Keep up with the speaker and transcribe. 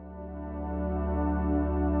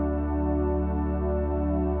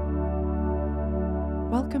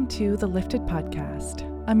Welcome to the Lifted Podcast.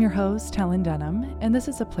 I'm your host, Helen Denham, and this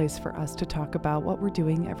is a place for us to talk about what we're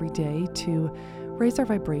doing every day to raise our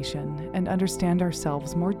vibration and understand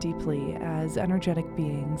ourselves more deeply as energetic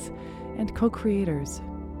beings and co-creators.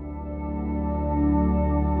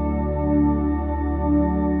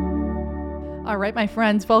 All right, my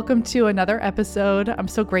friends, welcome to another episode. I'm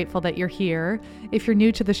so grateful that you're here. If you're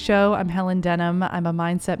new to the show, I'm Helen Denham. I'm a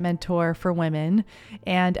mindset mentor for women.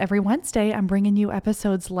 And every Wednesday, I'm bringing you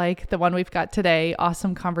episodes like the one we've got today,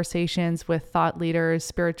 awesome conversations with thought leaders,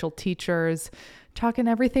 spiritual teachers, talking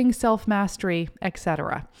everything self-mastery,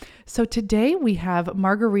 etc. So today we have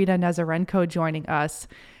Margarita Nazarenko joining us.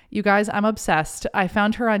 You guys, I'm obsessed. I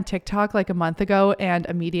found her on TikTok like a month ago, and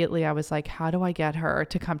immediately I was like, how do I get her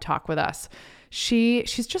to come talk with us?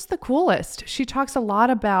 She's just the coolest. She talks a lot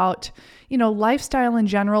about, lifestyle in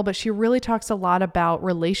general, but she really talks a lot about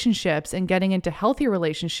relationships and getting into healthy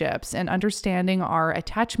relationships and understanding our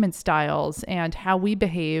attachment styles and how we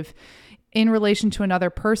behave in relation to another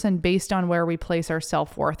person based on where we place our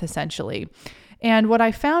self-worth, essentially. And what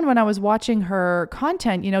I found when I was watching her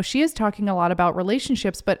content, she is talking a lot about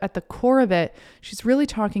relationships, but at the core of it, she's really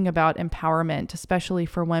talking about empowerment, especially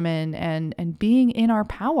for women and being in our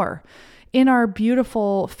power, in our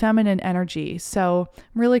beautiful feminine energy. So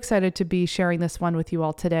I'm really excited to be sharing this one with you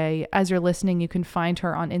all today. As you're listening, you can find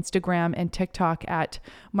her on Instagram and TikTok at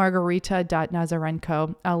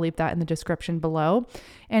margarita.nazarenko. I'll leave that in the description below.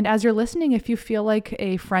 And as you're listening, if you feel like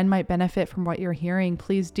a friend might benefit from what you're hearing,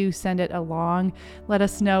 please do send it along. Let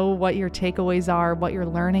us know what your takeaways are, what you're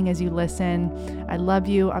learning as you listen. I love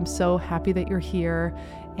you. I'm so happy that you're here,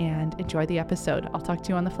 and enjoy the episode. I'll talk to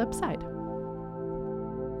you on the flip side.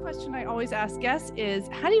 Question I always ask guests is,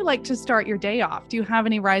 how do you like to start your day off? Do you have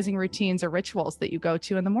any rising routines or rituals that you go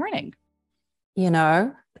to in the morning?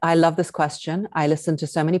 I love this question. I listen to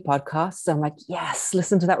so many podcasts. I'm like, yes,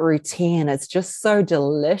 listen to that routine. It's just so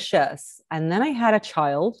delicious. And then I had a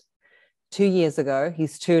child 2 years ago.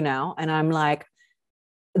 He's 2 now. And I'm like,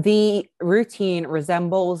 the routine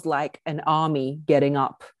resembles like an army getting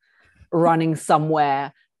up, running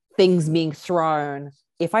somewhere, things being thrown.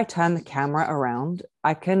 If I turn the camera around,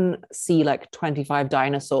 I can see like 25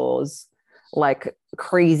 dinosaurs, like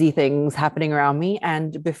crazy things happening around me.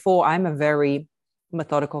 And before, I'm a very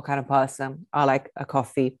methodical kind of person. I like a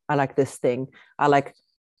coffee. I like this thing.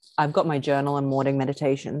 I've got my journal and morning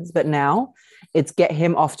meditations, but now it's get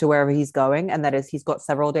him off to wherever he's going. And that is, he's got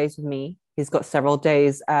several days with me. He's got several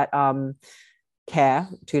days at care,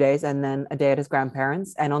 2 days, and then a day at his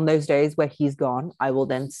grandparents. And on those days where he's gone, I will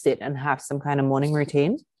then sit and have some kind of morning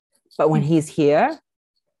routine. But when he's here,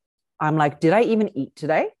 I'm like, did I even eat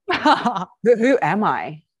today? Who am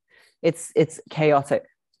I? It's chaotic.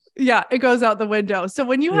 Yeah, it goes out the window. So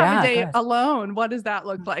when you have a day alone, what does that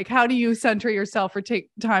look like? How do you center yourself or take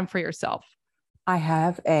time for yourself? I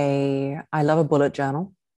love a bullet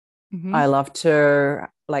journal. Mm-hmm. I love to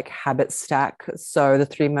habit stack. So the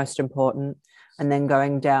 3 most important, and then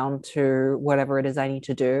going down to whatever it is I need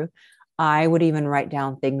to do. I would even write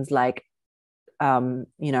down things like,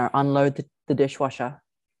 unload the dishwasher.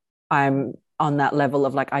 I'm on that level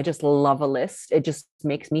of I just love a list. It just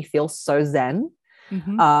makes me feel so zen.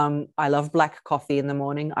 Mm-hmm. I love black coffee in the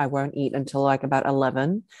morning. I won't eat until about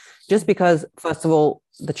 11, just because, first of all,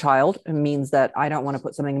 the child means that I don't want to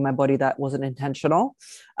put something in my body that wasn't intentional.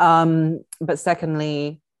 But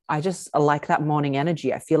secondly, I like that morning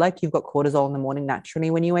energy. I feel like you've got cortisol in the morning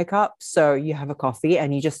naturally when you wake up. So you have a coffee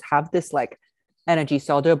and you just have this energy.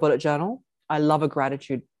 So I'll do a bullet journal. I love a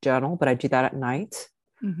gratitude journal, but I do that at night.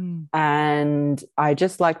 Mm-hmm. And I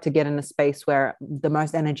just like to get in a space where the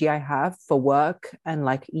most energy I have for work and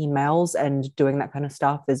emails and doing that kind of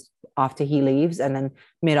stuff is after he leaves, and then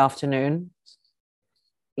mid-afternoon.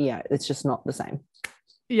 Yeah, it's just not the same.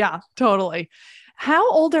 Yeah, totally.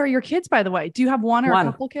 How old are your kids, by the way? Do you have one or a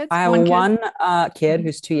couple kids? I have one kid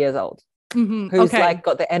who's 2 years old, who's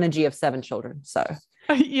got the energy of 7 children. So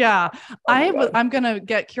yeah, I'm going to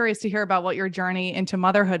get curious to hear about what your journey into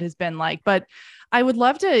motherhood has been like, but I would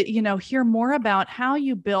love to, hear more about how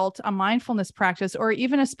you built a mindfulness practice or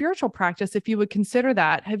even a spiritual practice, if you would consider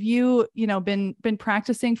that. Have you, been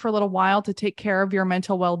practicing for a little while to take care of your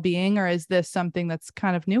mental well-being, or is this something that's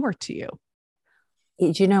kind of newer to you?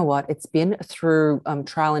 Do you know what? It's been through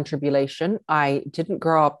trial and tribulation. I didn't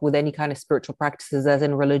grow up with any kind of spiritual practices as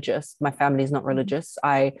in religious. My family is not religious.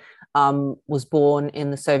 I was born in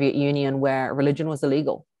the Soviet Union where religion was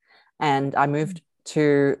illegal. And I moved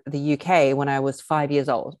to the UK when I was 5 years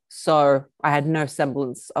old. So I had no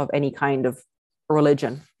semblance of any kind of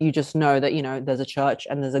religion. You just know that, there's a church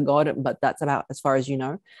and there's a God, but that's about as far as you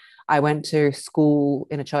know. I went to school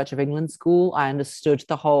in a Church of England school. I understood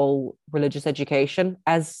the whole religious education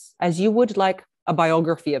as you would like a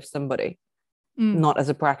biography of somebody, not as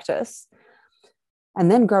a practice. And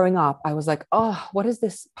then growing up, I was like, oh, what is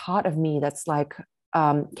this part of me that's like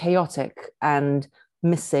chaotic and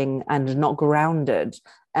missing and not grounded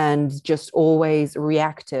and just always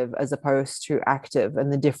reactive as opposed to active?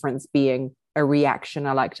 And the difference being a reaction,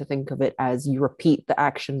 I like to think of it as you repeat the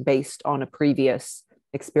action based on a previous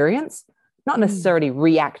experience, not necessarily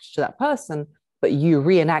react to that person, but you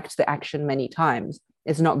reenact the action many times.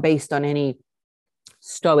 It's not based on any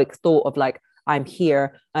stoic thought of like, I'm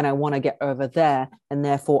here and I want to get over there, and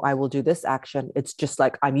therefore I will do this action. It's just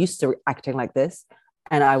like, I'm used to acting like this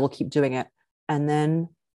and I will keep doing it. And then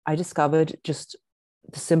I discovered just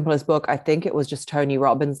the simplest book. I think it was just Tony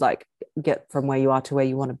Robbins, like get from where you are to where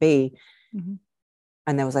you want to be.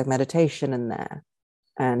 And there was like meditation in there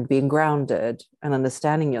and being grounded and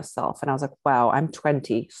understanding yourself. And I was like, wow, I'm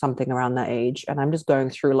 20 something around that age. And I'm just going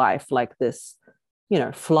through life like this,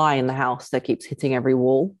 fly in the house that keeps hitting every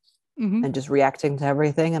wall and just reacting to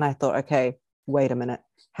everything. And I thought, okay, wait a minute,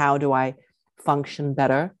 how do I function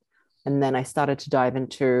better? And then I started to dive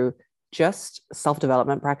into just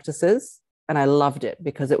self-development practices. And I loved it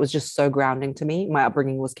because it was just so grounding to me. My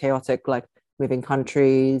upbringing was chaotic, like moving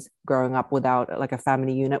countries, growing up without like a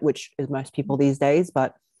family unit, which is most people these days,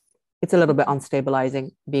 but it's a little bit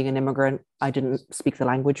unstabilizing being an immigrant. I didn't speak the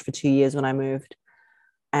language for 2 years when I moved.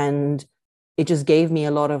 And it just gave me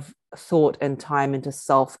a lot of thought and time into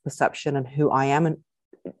self-perception and who I am and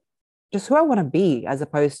just who I want to be, as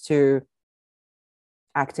opposed to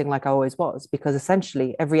acting like I always was. Because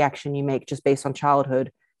essentially every action you make just based on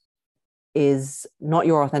childhood is not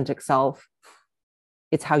your authentic self.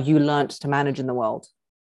 It's how you learned to manage in the world.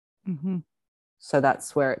 So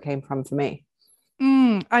that's where it came from for me.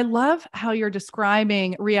 I love how you're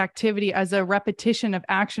describing reactivity as a repetition of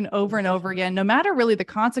action over and over again, no matter really the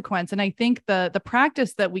consequence. And I think the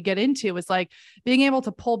practice that we get into is like being able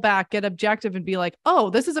to pull back, get objective and be like,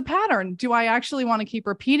 oh, this is a pattern. Do I actually want to keep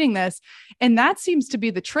repeating this? And that seems to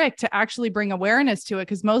be the trick to actually bring awareness to it,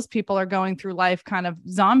 because most people are going through life kind of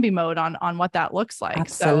zombie mode on what that looks like.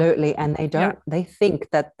 Absolutely. And they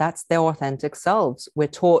think that that's their authentic selves. We're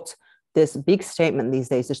taught this big statement these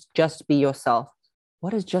days is just be yourself.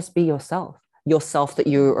 What is just be yourself? Yourself that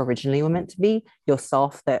you originally were meant to be,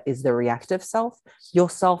 yourself that is the reactive self,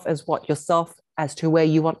 yourself as what? Yourself as to where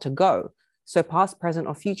you want to go. So past, present,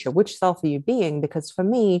 or future, which self are you being? Because for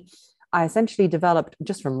me, I essentially developed,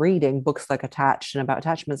 just from reading books like Attached and about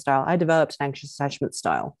attachment style, I developed an anxious attachment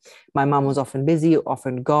style. My mom was often busy,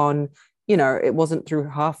 often gone. It wasn't through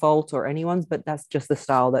her fault or anyone's, but that's just the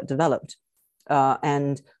style that developed.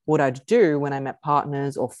 And what I'd do when I met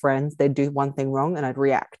partners or friends, they'd do one thing wrong and I'd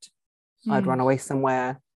react. I'd run away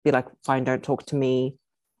somewhere, be like, fine, don't talk to me.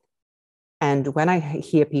 And when I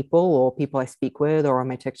hear people or people I speak with or on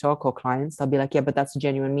my TikTok or clients, I'll be like, yeah, but that's a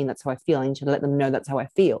genuine me. That's how I feel. I need to let them know that's how I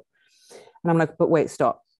feel. And I'm like, but wait,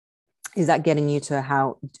 stop. Is that getting you to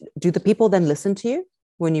how, do the people then listen to you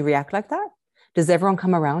when you react like that? Does everyone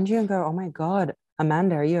come around you and go, oh my God,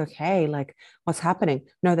 Amanda, are you okay? Like, what's happening?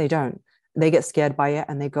 No, they don't. They get scared by it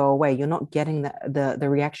and they go away. You're not getting the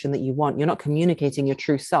reaction that you want. You're not communicating your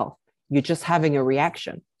true self. You're just having a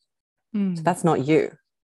reaction. So that's not you.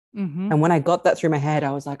 And when I got that through my head,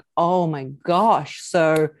 I was like, oh my gosh.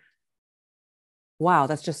 So, wow,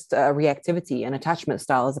 that's just a reactivity and attachment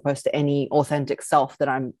style as opposed to any authentic self that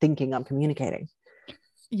I'm thinking I'm communicating.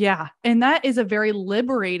 Yeah. And that is a very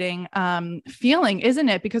liberating feeling, isn't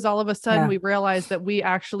it? Because all of a sudden we realize that we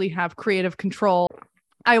actually have creative control.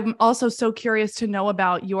 I'm also so curious to know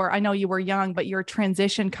about I know you were young, but your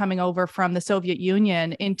transition coming over from the Soviet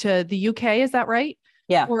Union into the UK, is that right?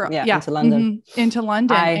 Yeah. Into London. Into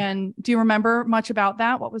London. And do you remember much about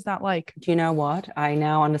that? What was that like? Do you know what? I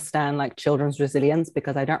now understand like children's resilience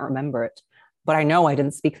because I don't remember it, but I know I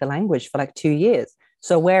didn't speak the language for like 2 years.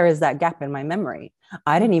 So where is that gap in my memory?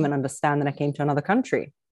 I didn't even understand that I came to another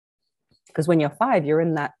country. Because when you're 5, you're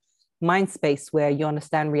in that mind space where you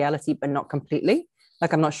understand reality, but not completely.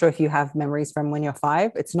 Like, I'm not sure if you have memories from when you're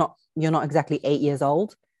 5. You're not exactly 8 years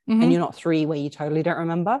old and you're not 3 where you totally don't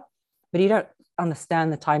remember, but you don't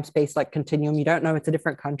understand the time space, like continuum. You don't know it's a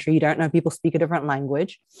different country. You don't know people speak a different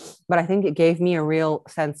language. But I think it gave me a real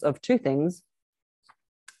sense of 2 things.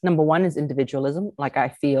 Number 1 is individualism. Like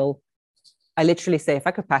I literally say, if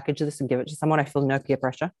I could package this and give it to someone, I feel no peer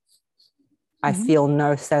pressure. I feel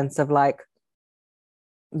no sense of like,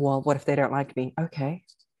 well, what if they don't like me? Okay.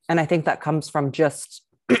 And I think that comes from just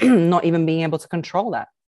not even being able to control that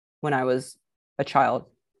when I was a child.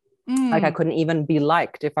 Like I couldn't even be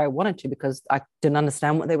liked if I wanted to because I didn't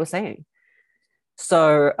understand what they were saying.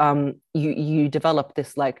 So you develop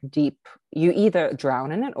this like deep, you either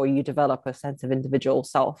drown in it or you develop a sense of individual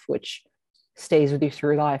self, which stays with you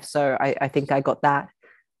through life. So I think I got that.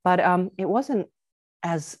 But it wasn't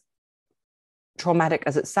as traumatic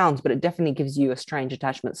as it sounds, but it definitely gives you a strange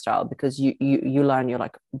attachment style because you learn you're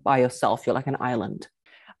like by yourself, you're like an island.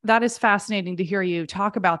 That is fascinating to hear you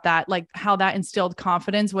talk about that, like how that instilled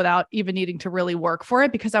confidence without even needing to really work for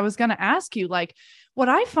it. Because I was going to ask you, like, what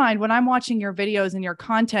I find when I'm watching your videos and your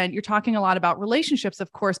content, you're talking a lot about relationships,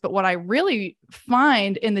 of course, but what I really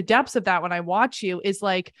find in the depths of that when I watch you is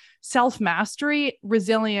like self-mastery,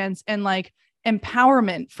 resilience, and like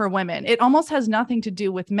empowerment for women. It almost has nothing to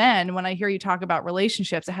do with men. When I hear you talk about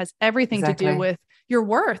relationships, it has everything to do with your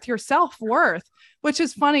worth, your self-worth, which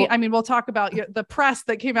is funny. I mean, we'll talk about the press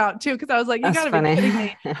that came out too, because I was like, you gotta be kidding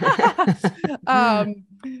me.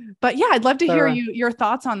 But yeah, I'd love to hear your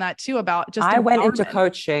thoughts on that too, about just I went into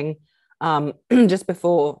coaching just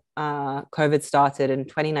before COVID started in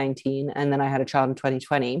 2019, and then I had a child in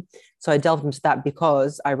 2020. So I delved into that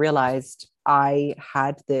because I realized I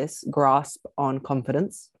had this grasp on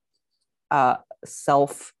confidence,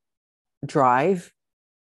 self-drive,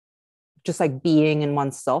 just like being in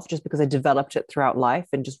oneself, just because I developed it throughout life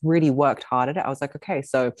and just really worked hard at it. I was like, okay,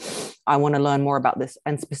 so I want to learn more about this.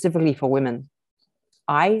 And specifically for women,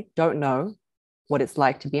 I don't know what it's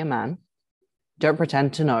like to be a man. Don't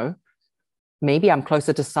pretend to know. Maybe I'm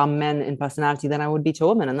closer to some men in personality than I would be to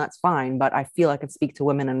women, and that's fine. But I feel I can speak to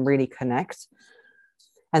women and really connect.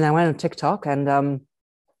 And I went on TikTok and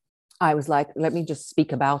I was like, let me just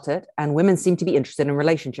speak about it. And women seem to be interested in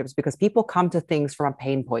relationships because people come to things from a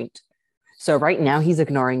pain point. So right now he's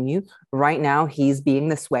ignoring you. Right now he's being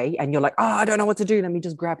this way. And you're like, oh, I don't know what to do. Let me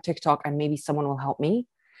just grab TikTok and maybe someone will help me.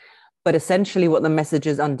 But essentially what the message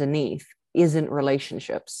is underneath isn't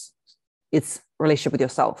relationships. It's relationship with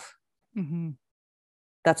yourself. Mm-hmm.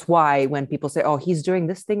 That's why when people say, oh, he's doing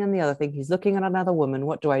this thing and the other thing, he's looking at another woman,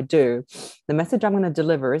 what do I do? The message I'm going to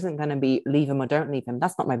deliver isn't going to be leave him or don't leave him.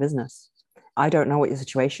 That's not my business. I don't know what your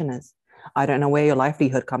situation is. I don't know where your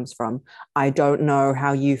livelihood comes from. I don't know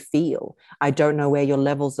how you feel. I don't know where your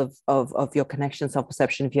levels of your connection,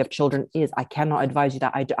 self-perception, if you have children is. I cannot advise you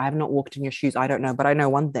that. I have not walked in your shoes. I don't know. But I know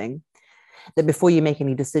one thing, that before you make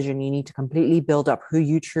any decision, you need to completely build up who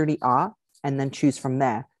you truly are and then choose from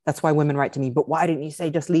there. That's why women write to me, but why didn't you say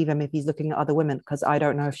just leave him if he's looking at other women? Because I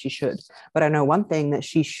don't know if she should. But I know one thing, that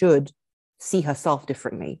she should see herself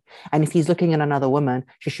differently. And if he's looking at another woman,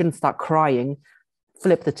 she shouldn't start crying,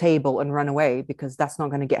 flip the table and run away, because that's not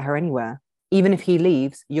going to get her anywhere. Even if he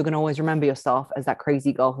leaves, you're going to always remember yourself as that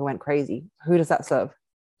crazy girl who went crazy. Who does that serve?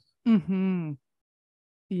 Mm-hmm.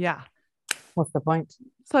 Yeah. What's the point?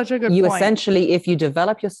 Such a good you point. Essentially, if you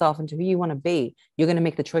develop yourself into who you want to be, you're going to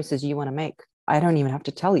make the choices you want to make. I don't even have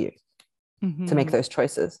to tell you to make those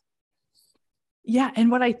choices. Yeah. And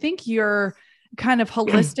what I think your kind of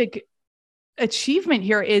holistic achievement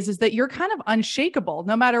here is that you're kind of unshakable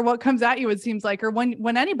no matter what comes at you, it seems like, or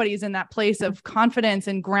when anybody's in that place of confidence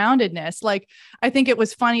and groundedness. Like, I think it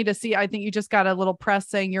was funny to see, I think you just got a little press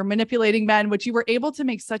saying you're manipulating men, which you were able to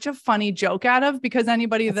make such a funny joke out of, because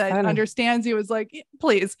anybody that understands you is like,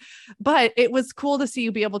 please. But it was cool to see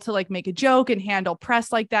you be able to like make a joke and handle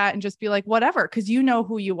press like that and just be like, whatever, because you know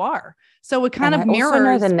who you are. So it kind of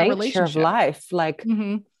mirrors also know the nature of life. Like,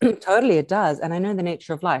 totally, it does. And I know the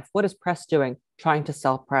nature of life. What is press doing? Trying to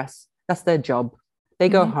sell press. That's their job. They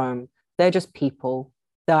go home. They're just people.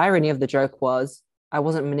 The irony of the joke was I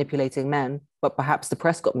wasn't manipulating men, but perhaps the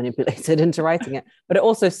press got manipulated into writing it. But it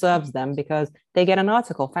also serves them because they get an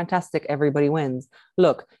article. Fantastic. Everybody wins.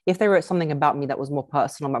 Look, if they wrote something about me that was more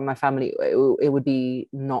personal about my family, it would be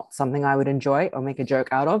not something I would enjoy or make a joke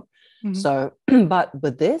out of. So, but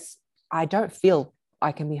with this, I don't feel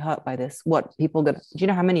I can be hurt by this. What people gonna, do you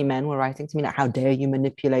know how many men were writing to me like, how dare you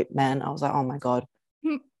manipulate men? I was like, oh my God,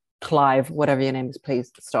 Clive, whatever your name is,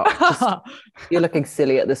 please stop. You're looking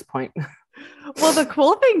silly at this point. Well, the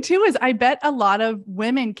cool thing too is I bet a lot of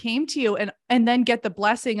women came to you and then get the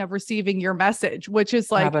blessing of receiving your message, which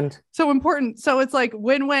is like so important. So it's like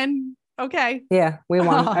win-win. Okay. Yeah, we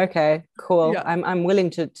won. Okay, cool. Yeah. I'm willing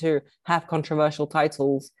to have controversial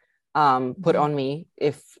titles put on me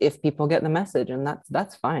if people get the message, and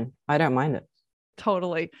that's fine. I don't mind it.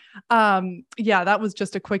 Totally. Yeah, that was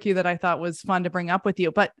just a quickie that I thought was fun to bring up with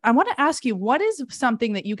you. But I want to ask you, what is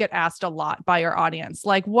something that you get asked a lot by your audience?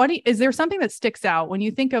 Like, is there something that sticks out when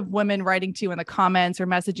you think of women writing to you in the comments or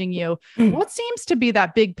messaging you? What seems to be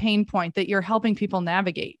that big pain point that you're helping people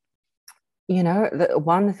navigate? You know, the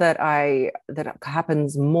one that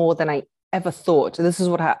happens more than I ever thought, this is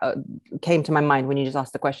what came to my mind when you just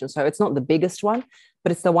asked the question. So it's not the biggest one,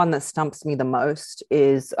 but it's the one that stumps me the most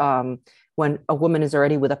is when a woman is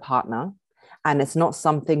already with a partner and it's not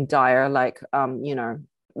something dire like,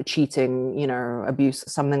 cheating, abuse,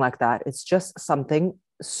 something like that. It's just something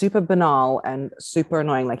super banal and super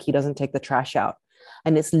annoying. Like he doesn't take the trash out.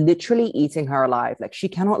 And it's literally eating her alive. Like she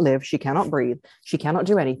cannot live, she cannot breathe, she cannot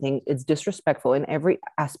do anything. It's disrespectful in every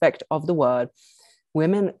aspect of the word.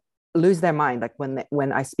 Women lose their mind like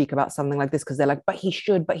when I speak about something like this, because they're like, but he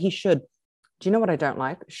should. Do you know what I don't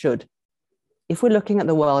like? Should. If we're looking at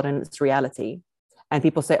the world and its reality, and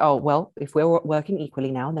people say, oh, well, if we're working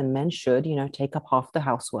equally now, then men should, take up half the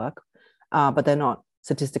housework. But they're not.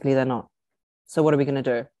 Statistically, they're not. So what are we going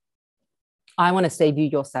to do? I want to save you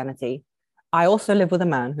your sanity. I also live with a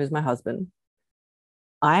man who's my husband.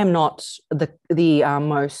 I am not the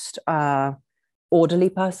most orderly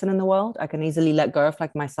person in the world. I can easily let go if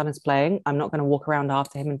like my son is playing. I'm not going to walk around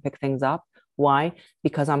after him and pick things up. Why?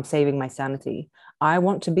 Because I'm saving my sanity. I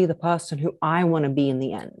want to be the person who I want to be in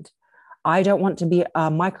the end. I don't want to be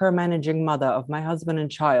a micromanaging mother of my husband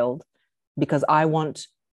and child because I want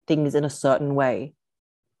things in a certain way.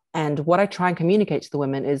 And what I try and communicate to the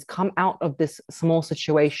women is come out of this small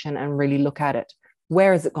situation and really look at it.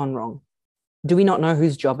 Where has it gone wrong? Do we not know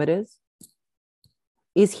whose job it is?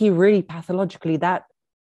 Is he really pathologically that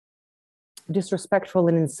disrespectful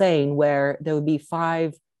and insane where there would be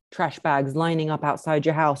 5 trash bags lining up outside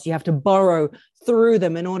your house? You have to burrow through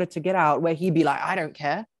them in order to get out, where he'd be like, I don't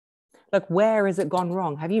care. Like, where has it gone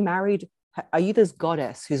wrong? Are you this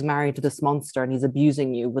goddess who's married to this monster and he's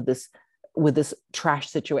abusing you with this trash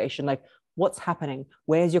situation? Like, what's happening?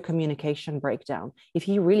 Where's your communication breakdown? If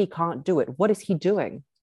he really can't do it, what is he doing?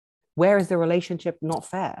 Where is the relationship not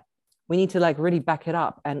fair? We need to like really back it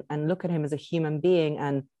up and look at him as a human being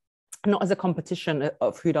and not as a competition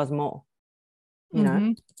of who does more, you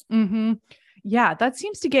know? Mm-hmm. Yeah, that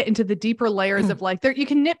seems to get into the deeper layers of like there, you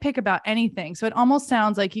can nitpick about anything. So it almost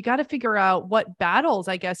sounds like you got to figure out what battles,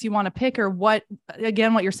 I guess, you want to pick, or what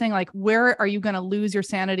you're saying, like, where are you going to lose your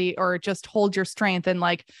sanity or just hold your strength? And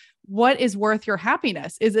like, what is worth your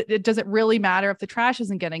happiness? Does it really matter if the trash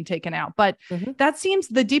isn't getting taken out? But that seems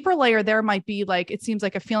the deeper layer there might be like, it seems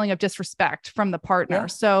like a feeling of disrespect from the partner. Yeah.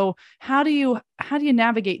 So how do you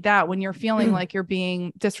navigate that when you're feeling like you're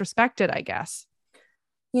being disrespected, I guess?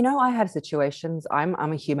 I had situations. I'm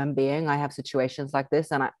a human being. I have situations like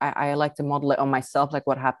this, and I like to model it on myself. Like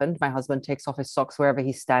what happened, my husband takes off his socks wherever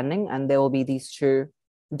he's standing, and there will be these 2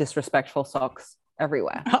 disrespectful socks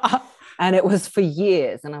everywhere. And it was for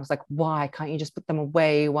years. And I was like, why can't you just put them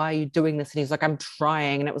away? Why are you doing this? And he's like, I'm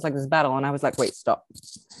trying. And it was like this battle. And I was like, wait, stop.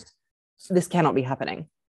 This cannot be happening.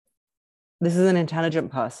 This is an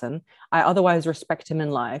intelligent person. I otherwise respect him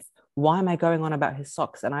in life. Why am I going on about his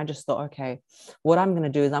socks? And I just thought, okay, what I'm going to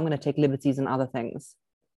do is I'm going to take liberties in other things.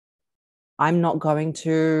 I'm not going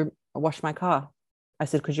to wash my car. I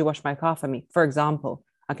said, could you wash my car for me? For example,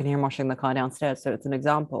 I can hear him washing the car downstairs. So it's an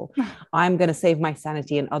example. I'm going to save my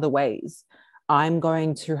sanity in other ways. I'm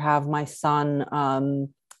going to have my son,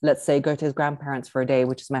 let's say, go to his grandparents for a day,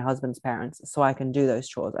 which is my husband's parents, so I can do those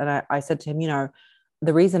chores. And I said to him,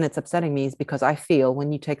 the reason it's upsetting me is because I feel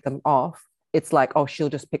when you take them off, it's like, oh, she'll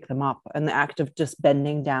just pick them up. And the act of just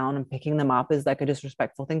bending down and picking them up is like a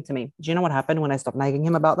disrespectful thing to me. Do you know what happened when I stopped nagging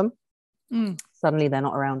him about them? Suddenly they're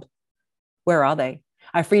not around. Where are they?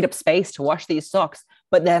 I freed up space to wash these socks,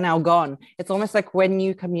 but they're now gone. It's almost like when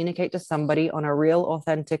you communicate to somebody on a real,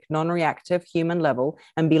 authentic, non-reactive human level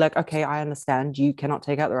and be like, okay, I understand you cannot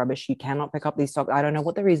take out the rubbish. You cannot pick up these socks. I don't know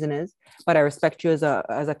what the reason is, but I respect you as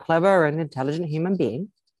a clever and intelligent human being.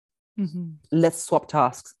 Let's swap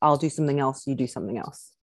tasks. I'll do something else. You do something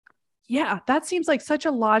else. Yeah, that seems like such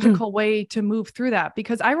a logical way to move through that,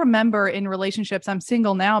 because I remember in relationships, I'm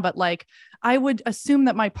single now, but like I would assume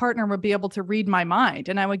that my partner would be able to read my mind,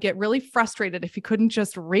 and I would get really frustrated if he couldn't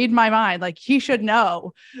just read my mind. Like he should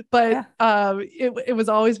know, but it was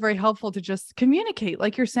always very helpful to just communicate.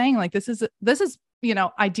 Like you're saying, like this is,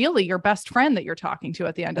 ideally your best friend that you're talking to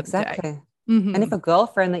at the end of the day. Exactly. And if a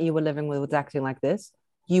girlfriend that you were living with was acting like this,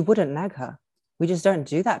 you wouldn't nag her. We just don't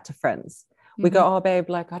do that to friends. We go, oh, babe,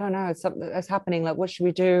 like, I don't know, it's happening. Like, what should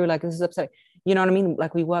we do? Like, this is upsetting. You know what I mean?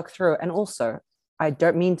 Like, we work through it. And also, I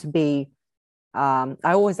don't mean to be, I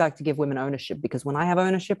always like to give women ownership, because when I have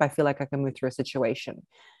ownership, I feel like I can move through a situation.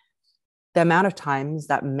 The amount of times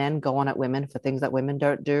that men go on at women for things that women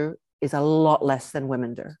don't do is a lot less than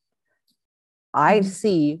women do. I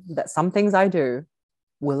see that some things I do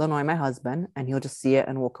will annoy my husband, and he'll just see it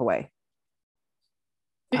and walk away.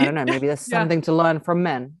 I don't know, maybe there's something to learn from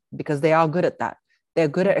men, because they are good at that. They're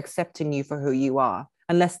good at accepting you for who you are.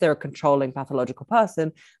 unless they're a controlling pathological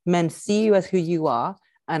person, men see you as who you are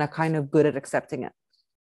and are kind of good at accepting it.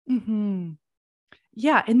 Mm-hmm.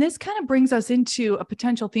 Yeah. And this kind of brings us into a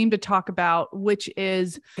potential theme to talk about, which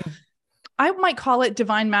is, I might call it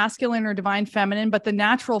divine masculine or divine feminine, but the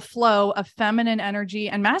natural flow of feminine energy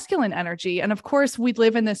and masculine energy. And of course, we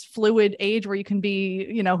live in this fluid age where you can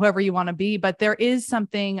be, whoever you want to be, but there is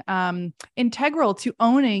something integral to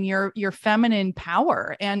owning your feminine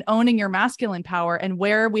power and owning your masculine power, and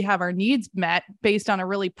where we have our needs met based on a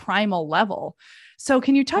really primal level. So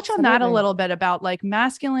can you touch on that a little bit about like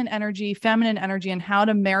masculine energy, feminine energy, and how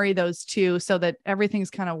to marry those two so that everything's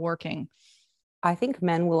kind of working? I think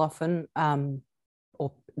men will often,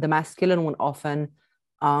 or the masculine will often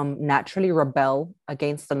naturally rebel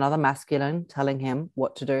against another masculine telling him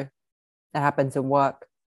what to do. That happens in work,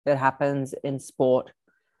 it happens in sport.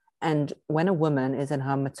 And when a woman is in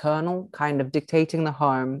her maternal kind of dictating the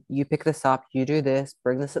home, you pick this up, you do this,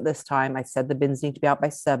 bring this at this time. I said the bins need to be out by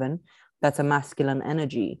 7. That's a masculine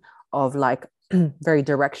energy of like very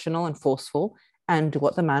directional and forceful. And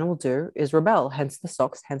what the man will do is rebel, hence the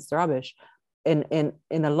socks, hence the rubbish. In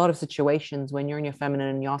a lot of situations, when you're in your feminine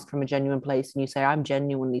and you ask from a genuine place and you say, I'm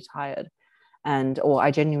genuinely tired, or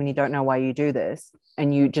I genuinely don't know why you do this,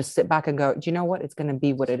 and you just sit back and go, do you know what? It's going to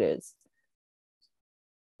be what it is.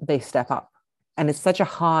 They step up. And it's such a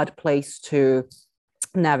hard place to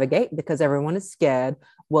navigate because everyone is scared.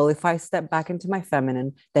 Well, if I step back into my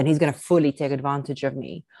feminine, then he's going to fully take advantage of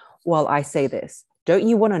me. Well, I say this, don't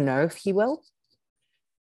you want to know if he will?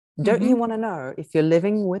 Don't you want to know if you're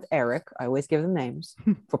living with Eric? I always give them names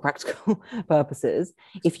for practical purposes.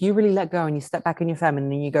 If you really let go and you step back in your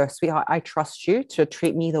feminine and you go, sweetheart, I trust you to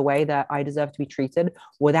treat me the way that I deserve to be treated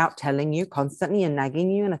without telling you constantly and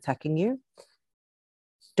nagging you and attacking you.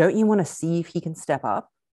 Don't you want to see if he can step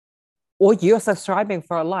up? Or you're subscribing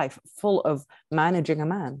for a life full of managing a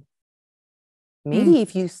man. Maybe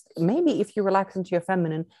if you relax into your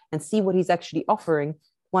feminine and see what he's actually offering,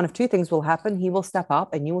 one of two things will happen. He will step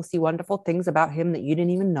up and you will see wonderful things about him that you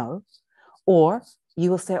didn't even know. Or you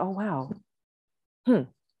will say, oh, wow,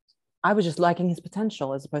 I was just liking his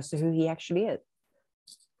potential as opposed to who he actually is.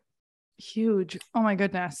 Huge. Oh my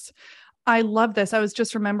goodness. I love this. I was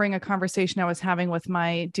just remembering a conversation I was having with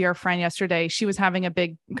my dear friend yesterday. She was having a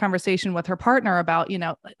big conversation with her partner about,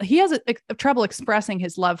 he has a trouble expressing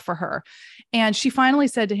his love for her. And she finally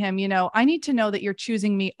said to him, I need to know that you're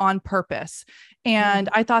choosing me on purpose. And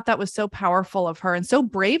I thought that was so powerful of her and so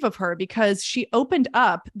brave of her, because she opened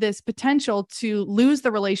up this potential to lose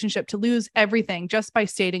the relationship, to lose everything just by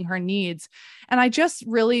stating her needs. And I just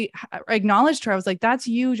really acknowledged her. I was like, that's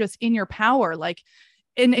you just in your power. Like,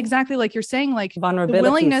 and exactly like you're saying, like vulnerability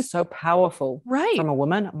willingness is so powerful, right? From a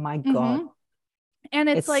woman. My God. And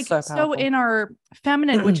it's like so in our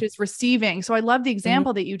feminine, which is receiving. So I love the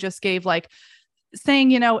example that you just gave, like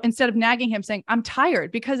saying, instead of nagging him, saying, I'm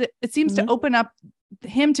tired, because it seems to open up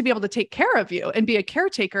him to be able to take care of you and be a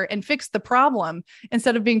caretaker and fix the problem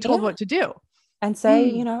instead of being told what to do. And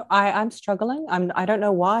say, I'm struggling. I don't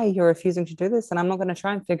know why you're refusing to do this. And I'm not going to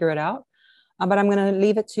try and figure it out, but I'm going to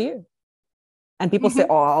leave it to you. And people say,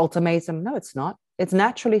 oh, ultimatum. No, it's not. It's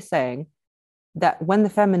naturally saying that when the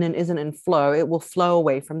feminine isn't in flow, it will flow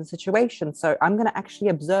away from the situation. So I'm going to actually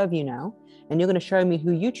observe you now, and you're going to show me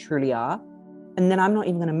who you truly are. And then I'm not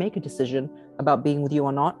even going to make a decision about being with you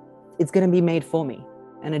or not. It's going to be made for me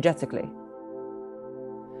energetically.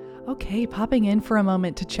 Okay, popping in for a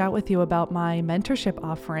moment to chat with you about my mentorship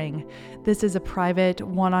offering. This is a private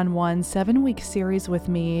one-on-one 7-week series with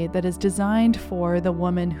me that is designed for the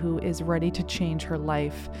woman who is ready to change her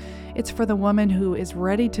life. It's for the woman who is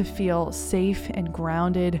ready to feel safe and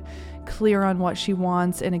grounded, clear on what she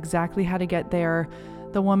wants and exactly how to get there.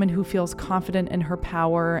 The woman who feels confident in her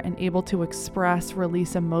power and able to express,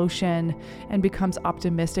 release emotion, and becomes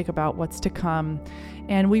optimistic about what's to come.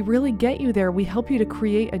 And we really get you there. We help you to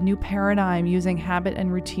create a new paradigm using habit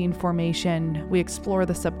and routine formation. We explore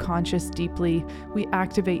the subconscious deeply. We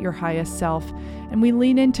activate your highest self. And we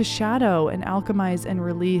lean into shadow and alchemize and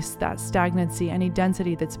release that stagnancy, any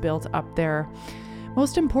density that's built up there.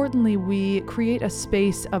 Most importantly, we create a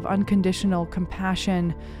space of unconditional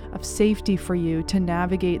compassion, of safety for you to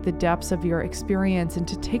navigate the depths of your experience and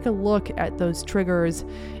to take a look at those triggers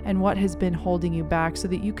and what has been holding you back so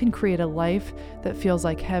that you can create a life that feels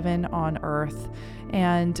like heaven on earth.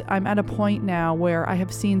 And I'm at a point now where I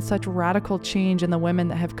have seen such radical change in the women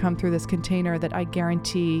that have come through this container that I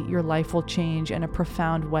guarantee your life will change in a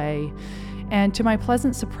profound way. And to my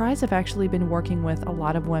pleasant surprise, I've actually been working with a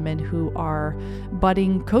lot of women who are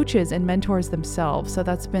budding coaches and mentors themselves. So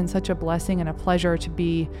that's been such a blessing and a pleasure to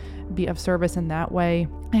be of service in that way.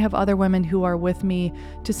 I have other women who are with me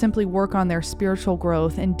to simply work on their spiritual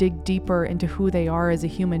growth and dig deeper into who they are as a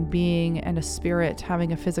human being and a spirit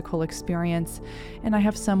having a physical experience. And I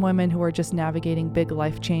have some women who are just navigating big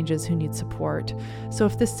life changes who need support. So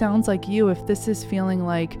if this sounds like you, if this is feeling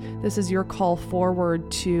like this is your call forward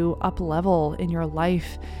to up level in your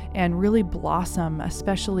life and really blossom,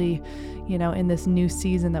 especially, in this new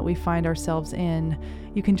season that we find ourselves in,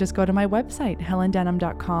 you can just go to my website,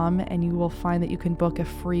 helendenham.com, and you will find that you can book a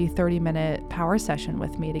free 30-minute power session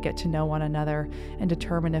with me to get to know one another and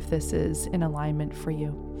determine if this is in alignment for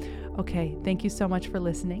you. Okay, thank you so much for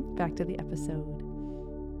listening. Back to the episode.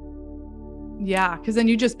 Yeah, because then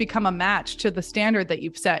you just become a match to the standard that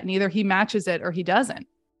you've set, and either he matches it or he doesn't.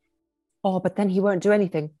 Oh, but then he won't do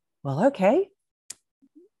anything. Well, okay.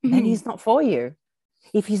 Then he's not for you.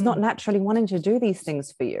 If he's not naturally wanting to do these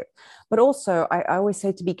things for you. But also, I always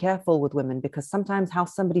say to be careful with women, because sometimes how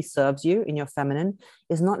somebody serves you in your feminine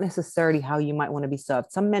is not necessarily how you might want to be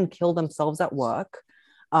served. Some men kill themselves at work,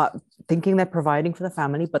 thinking they're providing for the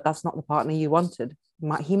family, but that's not the partner you wanted.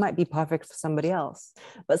 He might be perfect for somebody else.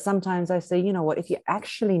 But sometimes I say, you know what, if you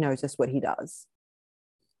actually notice what he does,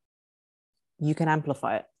 you can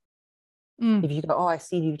amplify it. If you go, oh, I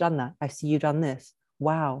see you've done that. I see you've done this.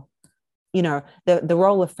 Wow. The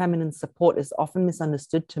role of feminine support is often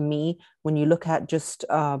misunderstood to me when you look at just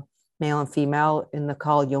male and female in the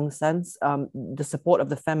Carl Jung sense. The support of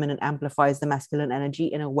the feminine amplifies the masculine energy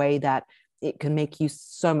in a way that it can make you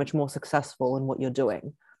so much more successful in what you're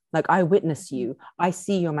doing. Like, I witness you, I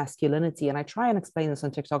see your masculinity, and I try and explain this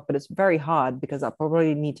on TikTok, but it's very hard because I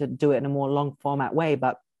probably need to do it in a more long format way.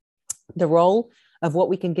 But the role of what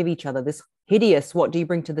we can give each other, this hideous, what do you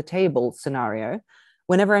bring to the table scenario,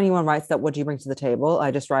 whenever anyone writes that, what do you bring to the table?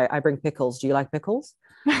 I just write, I bring pickles. Do you like pickles?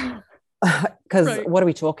 Because Right. What are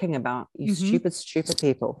we talking about? You stupid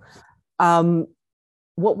people.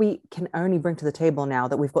 What we can only bring to the table now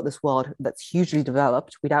that we've got this world that's hugely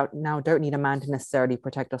developed, we don't need a man to necessarily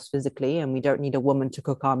protect us physically, and we don't need a woman to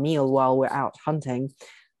cook our meal while we're out hunting.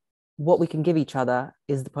 What we can give each other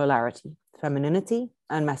is the polarity, femininity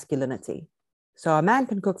and masculinity. So a man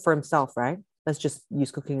can cook for himself, right? Let's just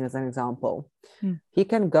use cooking as an example. He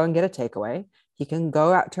can go and get a takeaway. He can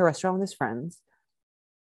go out to a restaurant with his friends.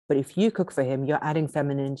 But if you cook for him, you're adding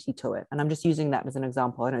femininity to it. And I'm just using that as an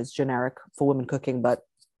example. I know it's generic for women cooking, but,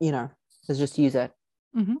 let's just use it.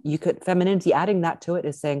 You could, femininity, adding that to it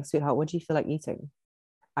is saying, sweetheart, what do you feel like eating?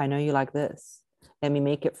 I know you like this. Let me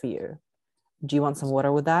make it for you. Do you want some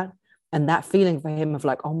water with that? And that feeling for him of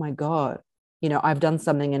like, oh my God, I've done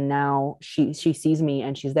something and now she sees me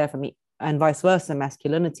and she's there for me. And vice versa,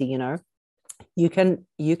 masculinity, you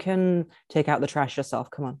can take out the trash yourself.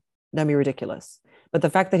 Come on, don't be ridiculous. But the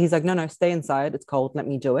fact that he's like, no, stay inside, it's cold, let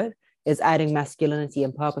me do it, is adding masculinity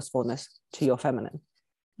and purposefulness to your feminine.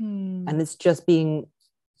 And it's just being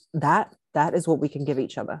that is what we can give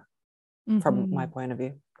each other from my point of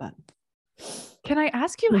view. But can I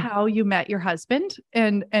ask you how you met your husband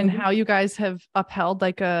and how you guys have upheld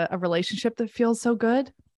like a relationship that feels so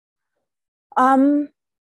good?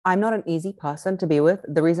 I'm not an easy person to be with.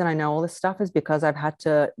 The reason I know all this stuff is because I've had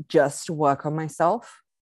to just work on myself.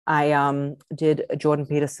 I did Jordan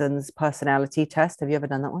Peterson's personality test. Have you ever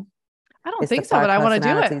done that one? I don't think so, but I want to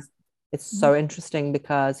do it. It's so interesting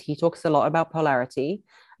because he talks a lot about polarity,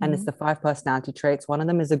 and it's the 5 personality traits. One of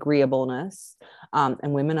them is agreeableness.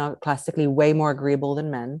 And women are classically way more agreeable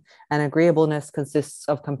than men. And agreeableness consists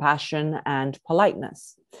of compassion and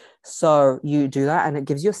politeness. So you do that, and it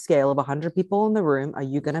gives you a scale of 100 people in the room. Are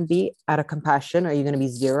you going to be at a compassion? Are you going to be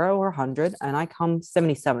 0 or 100? And I come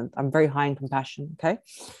 77th. I'm very high in compassion. Okay.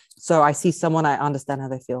 So I see someone, I understand how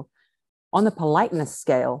they feel. On the politeness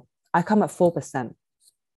scale, I come at 4%.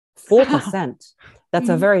 4%. That's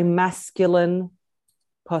a very masculine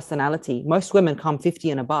personality. Most women come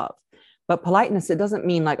 50 and above. But politeness, it doesn't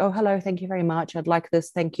mean like, oh, hello, thank you very much, I'd like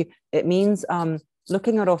this, thank you. It means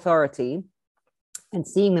looking at authority and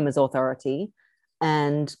seeing them as authority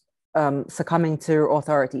and succumbing to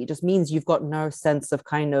authority. It just means you've got no sense of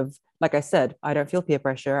kind of, like I said, I don't feel peer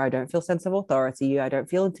pressure. I don't feel sense of authority. I don't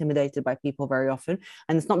feel intimidated by people very often.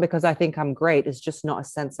 And it's not because I think I'm great. It's just not a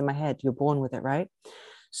sense in my head. You're born with it, right?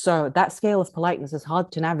 So that scale of politeness is hard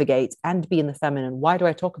to navigate and be in the feminine. Why do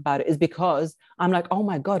I talk about it? Is because I'm like, oh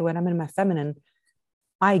my God, when I'm in my feminine,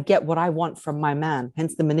 I get what I want from my man,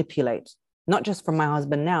 hence the manipulate, not just from my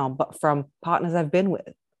husband now, but from partners I've been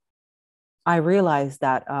with. I realize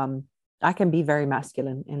that I can be very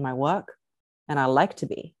masculine in my work, and I like to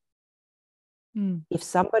be. If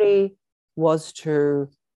something was to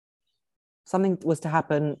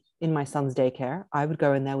happen in my son's daycare, I would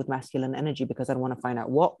go in there with masculine energy because I'd want to find out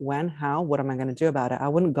what, when, how, what am I going to do about it? I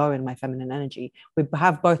wouldn't go in my feminine energy. We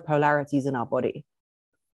have both polarities in our body.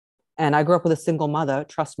 And I grew up with a single mother.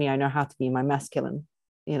 Trust me, I know how to be my masculine,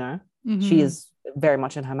 you know. She is very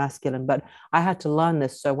much in her masculine, but I had to learn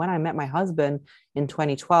this. So when I met my husband in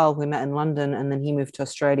 2012, we met in London, and then he moved to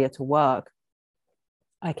Australia to work.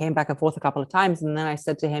 I came back and forth a couple of times, and then I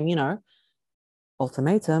said to him, you know,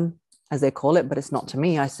 ultimatum, as they call it, but it's not to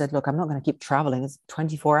me. I said, look, I'm not going to keep traveling. It's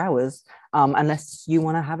 24 hours unless you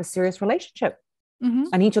want to have a serious relationship.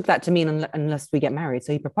 And he took that to mean unless we get married.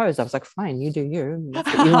 So he proposed. I was like, fine, you do you.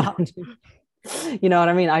 That's what you want to do. You know what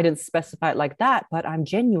I mean? I didn't specify it like that, but I'm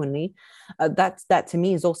genuinely, that to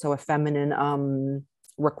me is also a feminine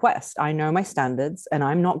request. I know my standards and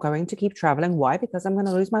I'm not going to keep traveling. Why? Because I'm going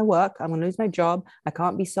to lose my work. I'm going to lose my job. I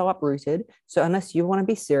can't be so uprooted. So unless you want to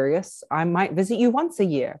be serious, I might visit you once a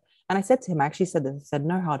year. And I said to him, I actually said this, I said,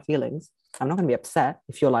 no hard feelings. I'm not going to be upset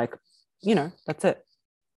if you're like, you know, that's it.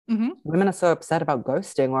 Women are so upset about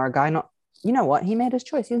ghosting or a guy not, you know what? He made his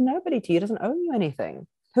choice. He's nobody to you. He doesn't owe you anything.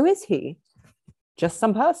 Who is he? Just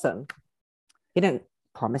some person. He didn't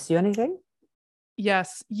promise you anything.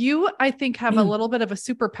 Yes. You, I think, have a little bit of a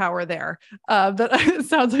superpower there that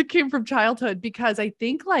sounds like came from childhood, because I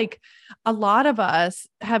think like a lot of us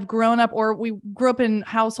have grown up, or we grew up in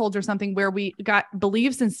households or something where we got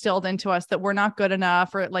beliefs instilled into us that we're not good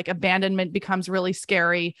enough, or like abandonment becomes really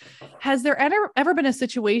scary. Has there ever been a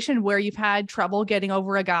situation where you've had trouble getting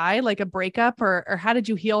over a guy, like a breakup, or how did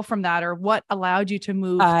you heal from that? Or what allowed you to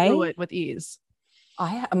move through it with ease?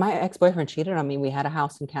 My ex-boyfriend cheated on me. We had a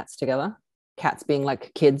house and cats together. Cats being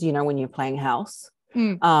like kids, you know, when you're playing house.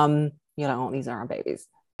 You're like, oh, these are our babies.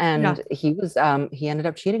 And he ended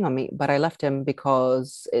up cheating on me, but I left him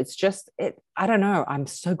because I don't know. I'm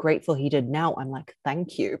so grateful he did. Now I'm like,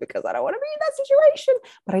 thank you, because I don't want to be in that situation.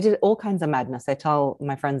 But I did all kinds of madness. I tell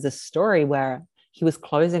my friends this story where he was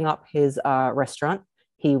closing up his restaurant.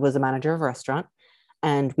 He was a manager of a restaurant,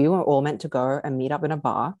 and we were all meant to go and meet up in a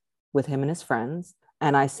bar with him and his friends.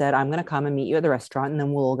 And I said, I'm going to come and meet you at the restaurant, and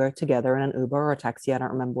then we'll all go together in an Uber or a taxi. I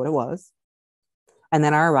don't remember what it was. And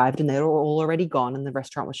then I arrived and they were all already gone and the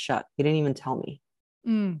restaurant was shut. He didn't even tell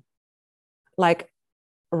me. Like,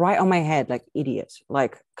 right on my head, like, idiot.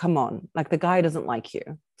 Like, come on. Like, the guy doesn't like you.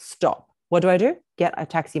 Stop. What do? Get a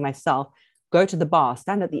taxi myself, go to the bar,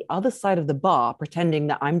 stand at the other side of the bar, pretending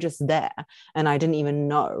that I'm just there and I didn't even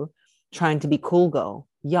know, trying to be cool girl.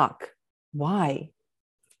 Yuck. Why?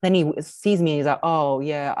 Then he sees me and he's like, oh,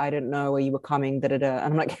 yeah, I didn't know where you were coming. Da, da, da.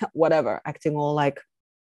 And I'm like, whatever, acting all like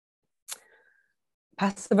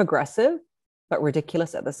passive aggressive, but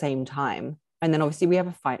ridiculous at the same time. And then obviously we have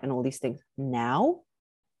a fight and all these things. Now,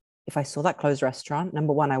 if I saw that closed restaurant,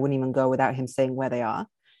 number one, I wouldn't even go without him saying where they are.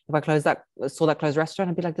 If I saw that closed restaurant,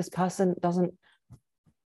 I'd be like, this person doesn't,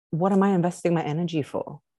 what am I investing my energy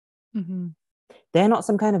for? They're not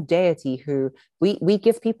some kind of deity who we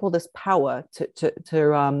give people this power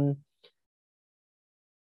to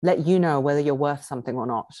let you know whether you're worth something or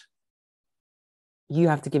not. You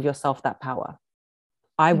have to give yourself that power.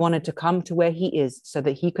 I wanted to come to where he is so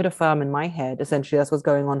that he could affirm in my head, essentially that's what's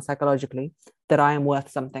going on psychologically, that I am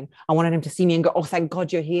worth something. I wanted him to see me and go, oh, thank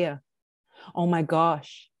God you're here. Oh my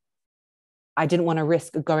gosh. I didn't want to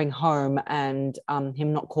risk going home and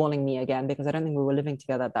him not calling me again, because I don't think we were living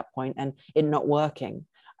together at that point, and it not working.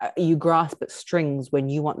 You grasp at strings when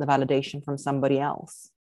you want the validation from somebody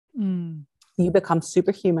else. You become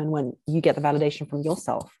superhuman when you get the validation from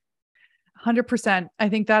yourself. 100%. I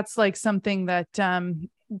think that's like something that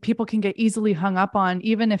people can get easily hung up on,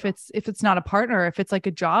 even if it's not a partner, if it's like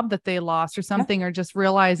a job that they lost or something, or just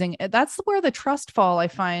realizing that's where the trust fall, I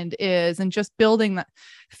find, is, and just building that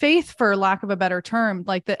faith, for lack of a better term,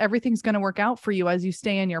 like that everything's going to work out for you as you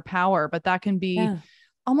stay in your power. But that can be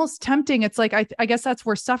almost tempting. It's like, I guess that's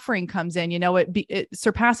where suffering comes in, you know, it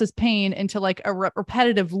surpasses pain into like a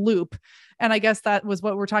repetitive loop. And I guess that was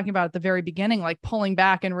what we're talking about at the very beginning, like pulling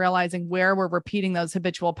back and realizing where we're repeating those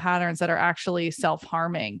habitual patterns that are actually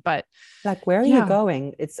self-harming. But like, where are you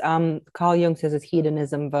going? It's Carl Jung says it's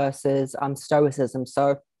hedonism versus stoicism.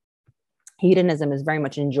 So hedonism is very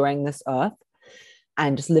much enjoying this earth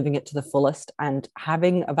and just living it to the fullest and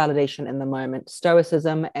having a validation in the moment.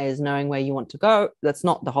 Stoicism is knowing where you want to go. That's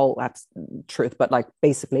not the whole truth, but like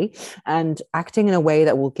basically, and acting in a way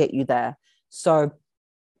that will get you there. So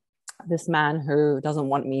this man who doesn't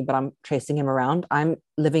want me, but I'm chasing him around, I'm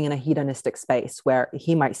living in a hedonistic space where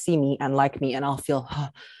he might see me and like me, and I'll feel, oh,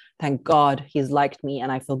 thank God he's liked me,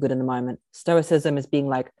 and I feel good in the moment. Stoicism is being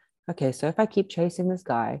like, okay, so if I keep chasing this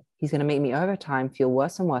guy, he's going to make me over time feel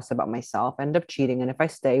worse and worse about myself, end up cheating. And if I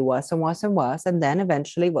stay, worse and worse and worse. And then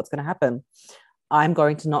eventually, what's going to happen? I'm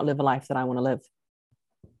going to not live a life that I want to live.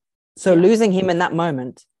 So losing him in that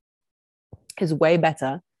moment is way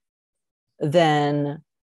better than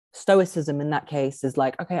stoicism in that case is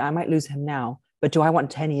like, okay, I might lose him now, but do I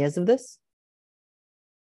want 10 years of this?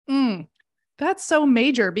 That's so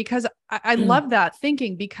major, because I love that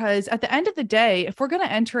thinking, because at the end of the day, if we're going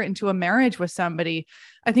to enter into a marriage with somebody,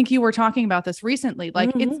 I think you were talking about this recently,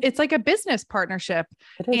 like it's like a business partnership,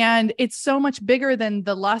 and it's so much bigger than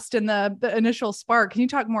the lust and the initial spark. Can you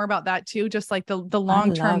talk more about that too? Just like the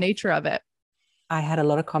long-term nature of it. I had a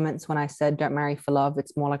lot of comments when I said, don't marry for love.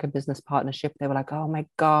 It's more like a business partnership. They were like, oh my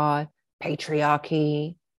God,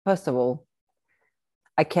 patriarchy. First of all,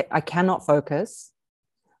 I cannot focus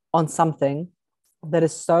on something that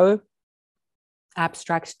is so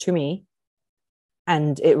abstract to me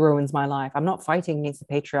and it ruins my life. I'm not fighting against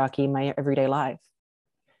the patriarchy in my everyday life.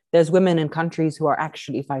 There's women in countries who are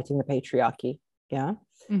actually fighting the patriarchy,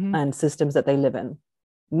 and systems that they live in.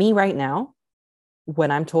 Me right now,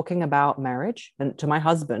 when I'm talking about marriage and to my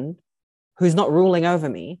husband, who's not ruling over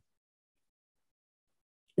me,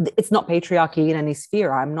 it's not patriarchy in any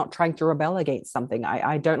sphere. I'm not trying to rebel against something.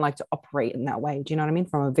 I don't like to operate in that way. Do you know what I mean?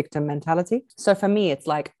 From a victim mentality. So for me, it's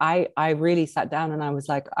like, I really sat down and I was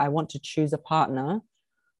like, I want to choose a partner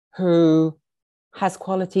who has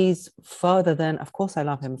qualities further than, of course I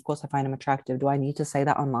love him. Of course I find him attractive. Do I need to say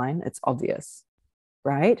that online? It's obvious,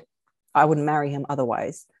 right? I wouldn't marry him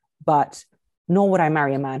otherwise, but nor would I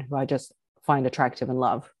marry a man who I just find attractive and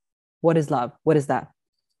love. What is love? What is that?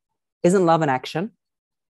 Isn't love an action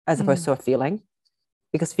as opposed to a feeling?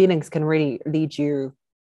 Because feelings can really lead you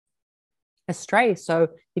astray. So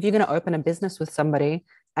if you're going to open a business with somebody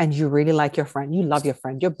and you really like your friend, you love your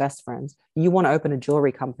friend, you're best friends, you want to open a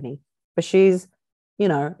jewelry company, but she's,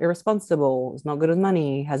 irresponsible, is not good with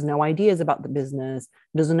money, has no ideas about the business,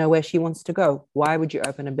 doesn't know where she wants to go. Why would you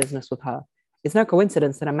open a business with her? It's no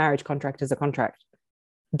coincidence that a marriage contract is a contract.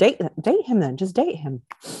 Date him then, just date him.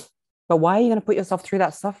 But why are you going to put yourself through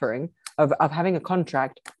that suffering of having a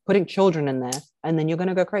contract, putting children in there, and then you're going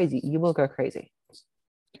to go crazy? You will go crazy.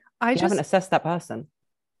 You haven't assessed that person.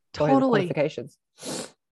 Totally. Qualifications.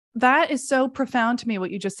 That is so profound to me,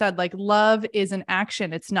 what you just said. Like, love is an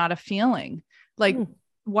action. It's not a feeling. Like,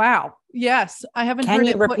 wow. Yes. I haven't heard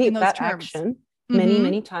it put in those terms. Can you repeat that action many,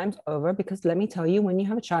 many times over? Because let me tell you, when you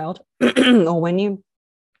have a child or when you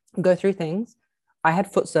go through things, I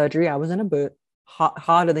had foot surgery. I was in a boot.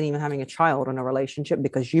 Harder than even having a child in a relationship,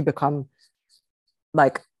 because you become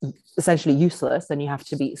like essentially useless and you have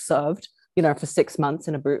to be served, for 6 months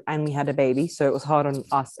in a boot, and we had a baby. So it was hard on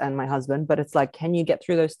us and my husband, but it's like, can you get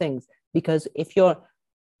through those things? Because if you're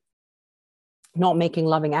not making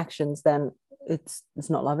loving actions, then it's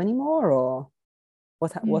not love anymore, or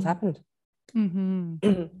what's happened?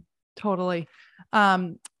 Totally.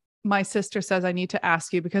 My sister says I need to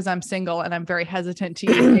ask you, because I'm single and I'm very hesitant to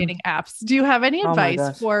use dating apps. Do you have any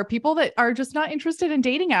advice for people that are just not interested in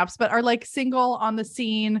dating apps, but are like single on the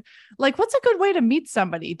scene? Like, what's a good way to meet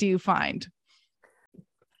somebody, do you find?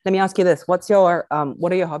 Let me ask you this. What are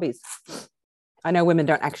your hobbies? I know women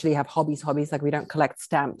don't actually have hobbies. Like, we don't collect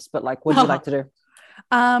stamps, but like, what do you like to do?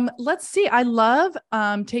 Let's see. I love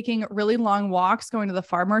taking really long walks, going to the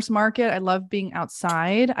farmer's market. I love being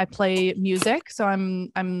outside. I play music, so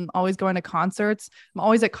I'm always going to concerts. I'm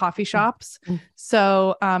always at coffee shops.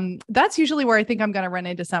 So that's usually where I think I'm going to run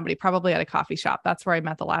into somebody, probably at a coffee shop. That's where I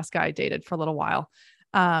met the last guy I dated for a little while.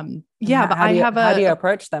 How do you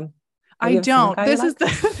approach them? I don't. This is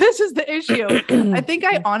the issue. I think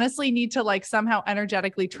I honestly need to like somehow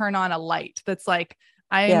energetically turn on a light that's like,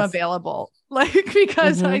 I am available, like,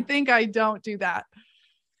 because I think I don't do that.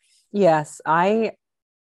 Yes, I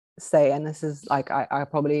say, and this is like, I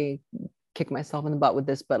probably kick myself in the butt with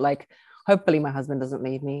this, but like, hopefully my husband doesn't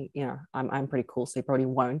leave me. I'm pretty cool, so he probably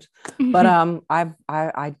won't. But I'm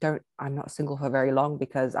not single for very long,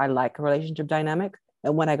 because I like a relationship dynamic.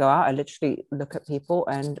 And when I go out, I literally look at people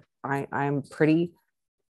and I'm pretty,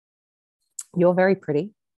 you're very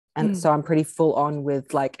pretty. And so I'm pretty full on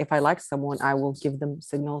with, like, if I like someone, I will give them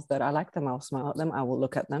signals that I like them. I'll smile at them. I will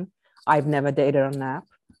look at them. I've never dated on an app.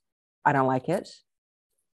 I don't like it.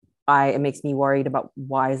 It makes me worried about,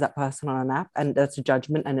 why is that person on an app? And that's a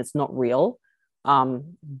judgment and it's not real.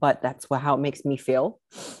 But that's how it makes me feel.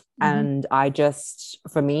 And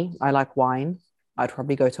for me, I like wine. I'd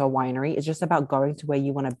probably go to a winery. It's just about going to where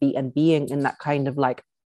you want to be and being in that kind of like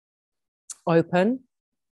open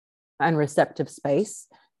and receptive space.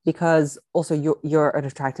 because also you're an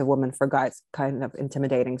attractive woman for guys, kind of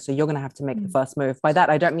intimidating. So you're going to have to make the first move. By that,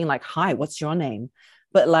 I don't mean like, hi, what's your name?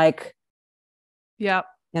 But like, yeah.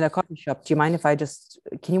 in a coffee shop, do you mind if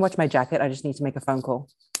can you watch my jacket? I just need to make a phone call.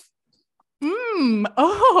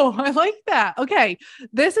 Oh, I like that. Okay.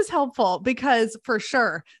 This is helpful because for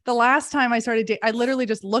sure, the last time I started dating, I literally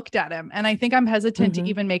just looked at him and I think I'm hesitant to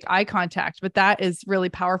even make eye contact, but that is really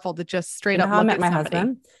powerful to just straight up How I look met at my somebody.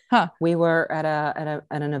 husband? Huh. We were at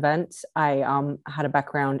an event. I had a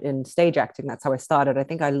background in stage acting. That's how I started. I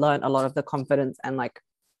think I learned a lot of the confidence and like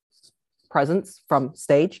presence from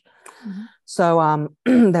stage. So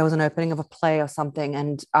there was an opening of a play or something,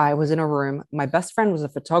 and I was in a room. My best friend was a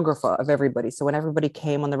photographer of everybody. So when everybody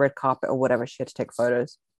came on the red carpet or whatever, she had to take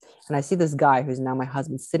photos. And I see this guy who's now my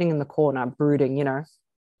husband sitting in the corner, brooding,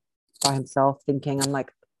 by himself, thinking, I'm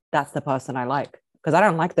like, that's the person I like. Because I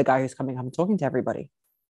don't like the guy who's coming up and talking to everybody.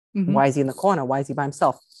 Why is he in the corner? Why is he by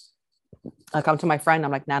himself? I come to my friend.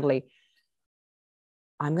 I'm like, Natalie,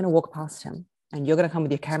 I'm going to walk past him and you're going to come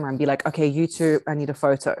with your camera and be like, okay, you two, I need a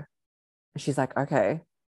photo. And she's like, okay.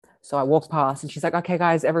 So I walk past and she's like, okay,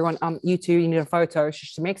 guys, everyone, you two, you need a photo.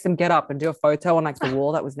 She makes him get up and do a photo on like the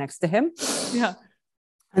wall that was next to him. Yeah.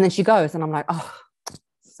 And then she goes and I'm like, oh,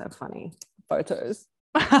 so funny. Photos.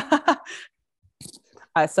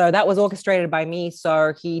 So that was orchestrated by me.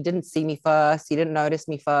 So he didn't see me first. He didn't notice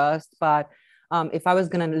me first. But if I was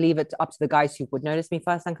going to leave it up to the guys who would notice me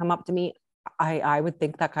first and come up to me, I would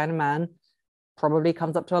think that kind of man probably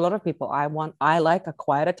comes up to a lot of people. I like a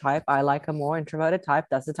quieter type. I like a more introverted type.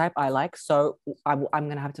 That's the type I like. So I'm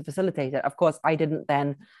going to have to facilitate it. Of course, I didn't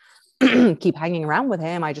then keep hanging around with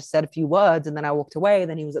him. I just said a few words and then I walked away.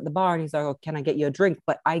 Then he was at the bar and he's like, oh, can I get you a drink?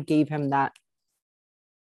 But I gave him that,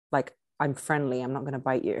 like, I'm friendly. I'm not going to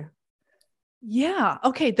bite you. Yeah.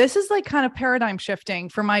 Okay. This is like kind of paradigm shifting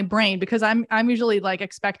for my brain because I'm usually like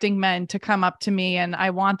expecting men to come up to me and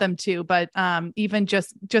I want them to, but even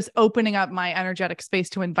just opening up my energetic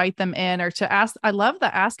space to invite them in or to ask. I love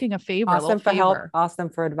the asking a favor. Ask them for help. Ask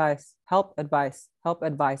them for advice. Help advice.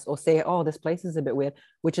 Or say, oh, this place is a bit weird,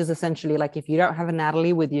 which is essentially like if you don't have a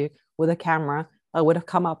Natalie with you with a camera, I would have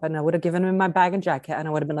come up and I would have given him my bag and jacket and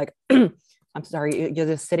I would have been like, I'm sorry, you're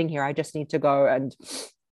just sitting here. I just need to go and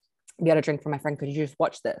get a drink for my friend. Could you just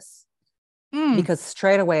watch this? Because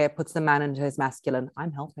straight away it puts the man into his masculine.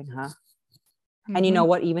 I'm helping her. And you know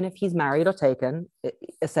what? Even if he's married or taken,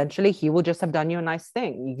 essentially he will just have done you a nice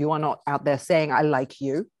thing. You are not out there saying, I like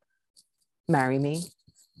you. Marry me.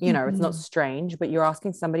 It's not strange, but you're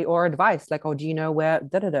asking somebody or advice like, oh, do you know where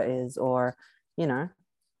da-da-da is? Or, and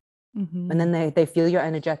then they feel your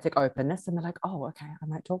energetic openness and they're like, oh, okay, I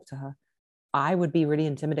might talk to her. I would be really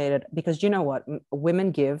intimidated because you know what?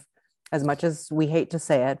 Women give, as much as we hate to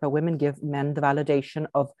say it, but women give men the validation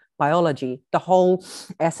of biology. The whole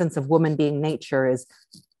essence of woman being nature is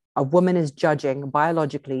a woman is judging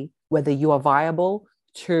biologically whether you are viable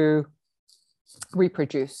to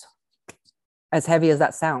reproduce. As heavy as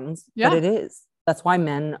that sounds, but it is. That's why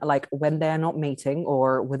men, like when they're not mating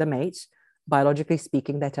or with a mate, biologically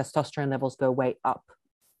speaking, their testosterone levels go way up.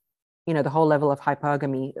 The whole level of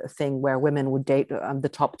hypergamy thing where women would date the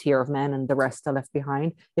top tier of men and the rest are left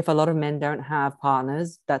behind. If a lot of men don't have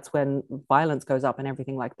partners, that's when violence goes up and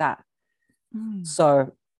everything like that.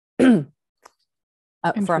 So for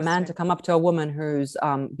a man to come up to a woman who's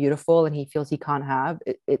beautiful and he feels he can't have,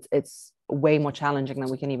 it's way more challenging than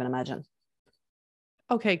we can even imagine.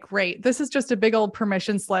 Okay, great. This is just a big old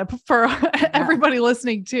permission slip for everybody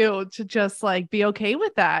listening to just like be okay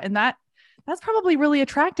with that. And that's probably really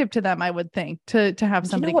attractive to them, I would think, to have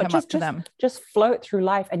somebody come up to them. Just float through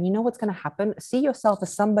life. And you know what's going to happen? See yourself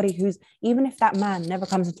as somebody who's, even if that man never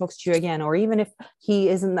comes and talks to you again, or even if he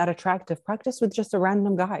isn't that attractive, practice with just a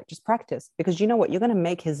random guy. Just practice. Because you know what? You're going to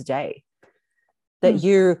make his day. That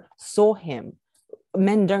you saw him.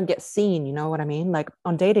 Men don't get seen, you know what I mean? Like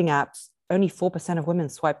on dating apps, only 4% of women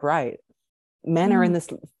swipe right. Men are in this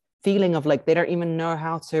feeling of like, they don't even know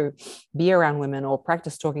how to be around women or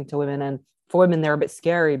practice talking to women. And for women, they're a bit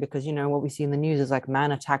scary because, what we see in the news is like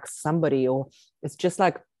man attacks somebody, or it's just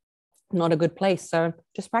like not a good place. So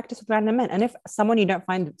just practice with random men. And if someone you don't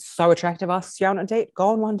find so attractive asks you out on a date, go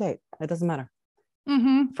on one date. It doesn't matter.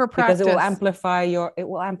 For practice. Because it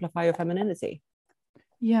will amplify your femininity.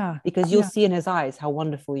 Yeah. Because you'll see in his eyes how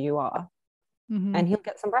wonderful you are. And he'll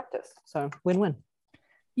get some practice. So win-win.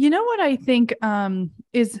 You know what I think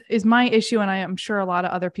is my issue, and I am sure a lot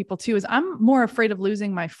of other people too, is I'm more afraid of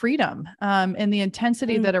losing my freedom and the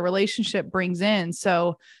intensity that a relationship brings in.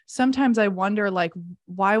 So sometimes I wonder, like,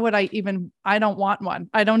 why would I don't want one.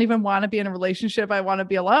 I don't even want to be in a relationship. I want to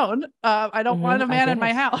be alone. I don't want a I man in get my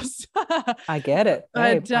it. house. I get it,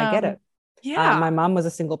 babe. But I get it. yeah. My mom was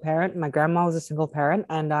a single parent. My grandma was a single parent.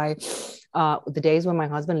 And the days when my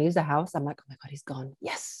husband leaves the house, I'm like, oh my God, he's gone.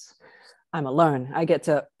 Yes, I'm alone. I get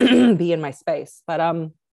to be in my space.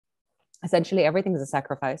 But essentially, everything is a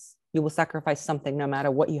sacrifice. You will sacrifice something no matter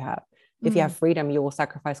what you have. If you have freedom, you will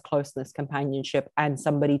sacrifice closeness, companionship, and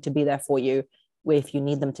somebody to be there for you if you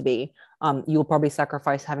need them to be. You will probably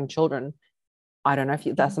sacrifice having children. I don't know if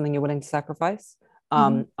that's something you're willing to sacrifice.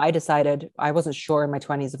 I decided I wasn't sure in my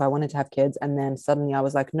 20s if I wanted to have kids. And then suddenly I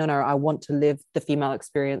was like, no, I want to live the female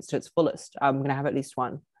experience to its fullest. I'm going to have at least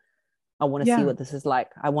one. I want to see Yeah. what this is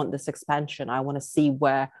like. I want this expansion. I want to see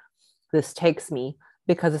where this takes me.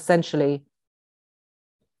 Because essentially,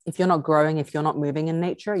 if you're not growing, if you're not moving in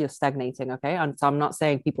nature, you're stagnating. Okay. And so I'm not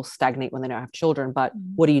saying people stagnate when they don't have children, but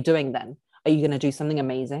what are you doing then? Are you going to do something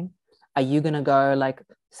amazing? Are you going to go like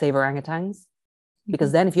save orangutans?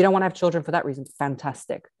 Because then if you don't want to have children for that reason,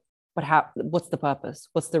 fantastic. But what's the purpose?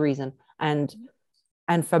 What's the reason? And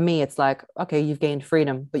for me, it's like, okay, you've gained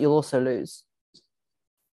freedom, but you'll also lose.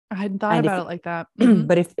 I hadn't thought about it like that.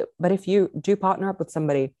 But if you do partner up with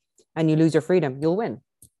somebody and you lose your freedom, you'll win.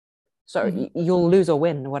 So you'll lose or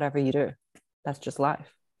win whatever you do. That's just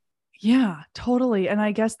life. Yeah, totally. And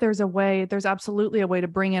I guess there's absolutely a way to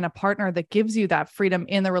bring in a partner that gives you that freedom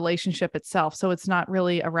in the relationship itself. So it's not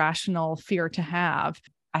really a rational fear to have.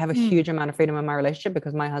 I have a huge amount of freedom in my relationship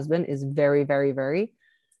because my husband is very, very, very, I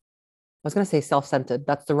was going to say self-centered.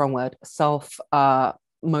 That's the wrong word.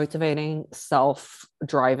 Motivating,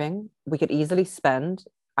 self-driving. We could easily spend.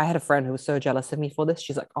 I had a friend who was so jealous of me for this.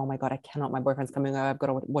 She's like, oh my God, I cannot. My boyfriend's coming over. I've got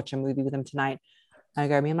to watch a movie with him tonight. And I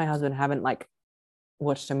go, me and my husband haven't like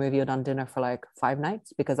watched a movie or done dinner for like 5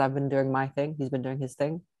 nights because I've been doing my thing. He's been doing his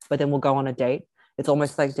thing. But then we'll go on a date. It's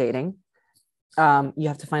almost like dating. You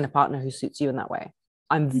have to find a partner who suits you in that way.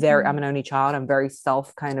 I'm an only child. I'm very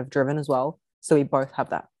self kind of driven as well. So we both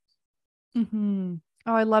have that.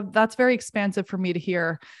 Oh, I love that's very expansive for me to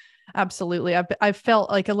hear. Absolutely. I've felt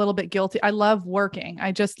like a little bit guilty. I love working.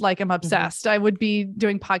 I just like, I'm obsessed. I would be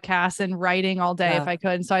doing podcasts and writing all day if I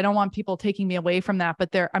could. And so I don't want people taking me away from that, but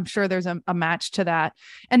I'm sure there's a match to that.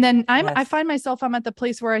 And then I find myself, I'm at the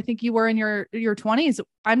place where I think you were in your 20s.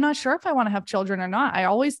 I'm not sure if I want to have children or not. I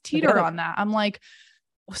always teeter on that. I'm like,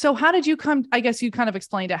 so how did you come? I guess you kind of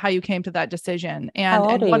explained it, how you came to that decision. And, how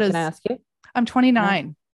old and what are you? is, Can I ask you? I'm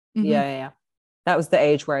 29. Yeah. That was the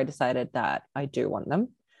age where I decided that I do want them.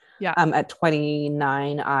 Yeah. At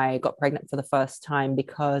 29, I got pregnant for the first time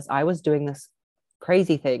because I was doing this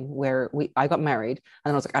crazy thing where I got married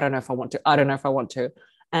and I was like, I don't know if I want to.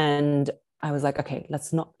 And I was like, okay,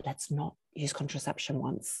 let's not use contraception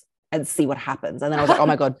once and see what happens. And then I was like, oh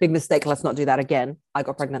my God, big mistake. Let's not do that again. I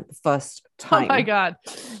got pregnant the first time. Oh my God.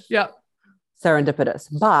 Yeah. Serendipitous.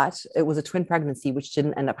 But it was a twin pregnancy, which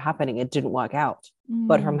didn't end up happening. It didn't work out.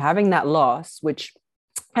 But from having that loss, which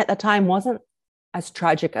at the time wasn't as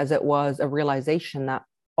tragic as it was a realization that,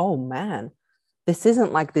 oh man, this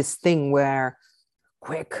isn't like this thing where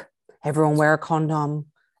quick, everyone wear a condom,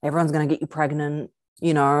 everyone's going to get you pregnant,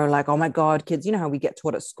 like, oh my God, kids, how we get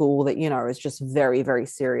taught at school that, is just very, very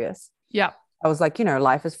serious. Yeah. I was like,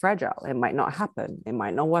 life is fragile. It might not happen. It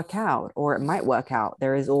might not work out, or it might work out.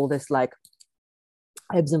 There is all this like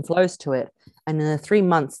ebbs and flows to it. And in the 3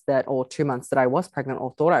 months or 2 months that I was pregnant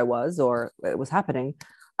or thought I was, or it was happening,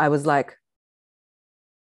 I was like,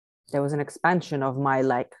 there was an expansion of my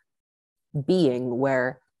like being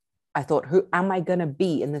where I thought, who am I going to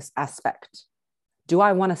be in this aspect? Do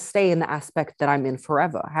I want to stay in the aspect that I'm in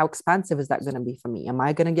forever? How expansive is that going to be for me? Am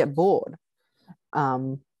I going to get bored?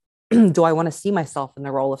 Do I want to see myself in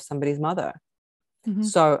the role of somebody's mother?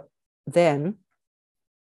 So then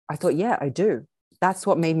I thought, yeah, I do. That's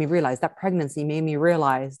what made me realize, that pregnancy made me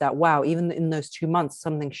realize that, wow, even in those 2 months,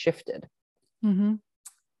 something shifted.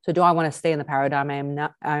 So do I want to stay in the paradigm I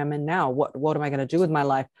am in now? What am I going to do with my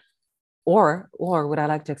life? Or would I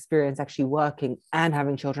like to experience actually working and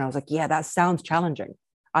having children? I was like, yeah, that sounds challenging.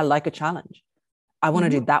 I like a challenge. I want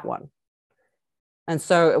to do that one. And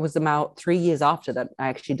so it was about 3 years after that, I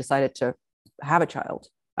actually decided to have a child.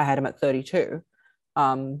 I had him at 32,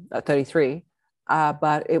 at 33.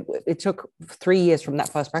 But it took 3 years from that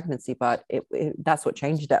first pregnancy, but that's what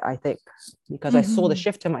changed it, I think, because I saw the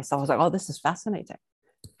shift in myself. I was like, oh, this is fascinating.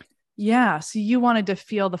 Yeah. So you wanted to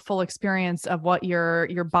feel the full experience of what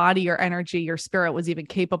your body, your energy, your spirit was even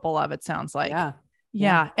capable of, it sounds like. Yeah.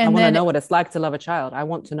 Yeah. I And want to then, know what it's like to love a child. I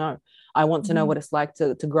want to know. I want to know what it's like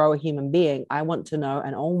to grow a human being. I want to know.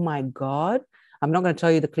 And oh my God, I'm not going to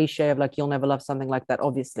tell you the cliche of like, you'll never love something like that,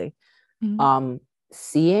 obviously. Mhm.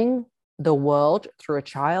 Seeing the world through a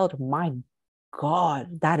child, my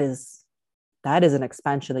God, that is an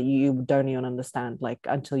expansion that you don't even understand, like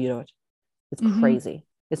until you do it. It's Mhm. crazy.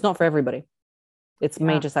 It's not for everybody. It's Yeah.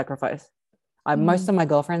 major sacrifice. Most Mm. of my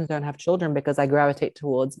girlfriends don't have children because I gravitate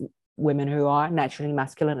towards women who are naturally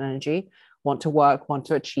masculine energy, want to work, want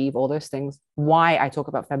to achieve all those things. Why I talk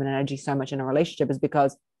about feminine energy so much in a relationship is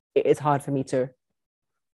because it's hard for me to,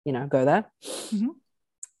 go there. Mhm.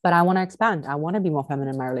 But I want to expand. I want to be more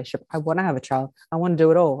feminine in my relationship. I want to have a child. I want to do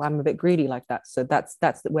it all. I'm a bit greedy like that. So that's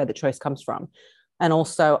where the choice comes from. And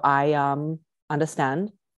also I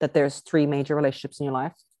understand that there's three major relationships in your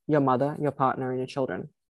life: your mother, your partner, and your children.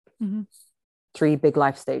 Mhm. Three big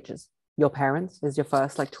life stages. Your parents is your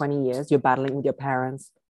first like 20 years. You're battling with your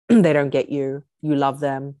parents. They don't get you. You love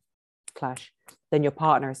them. Clash. Then your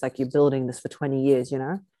partner is like you're building this for 20 years,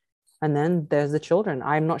 And then there's the children.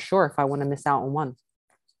 I'm not sure if I want to miss out on one.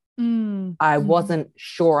 Mm. I Mhm. wasn't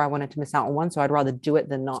sure I wanted to miss out on one, so I'd rather do it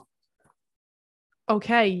than not.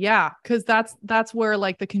 Okay, yeah, because that's where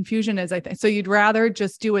like the confusion is, I think. So you'd rather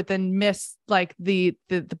just do it than miss like the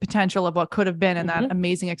potential of what could have been and that Mm-hmm.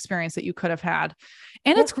 amazing experience that you could have had.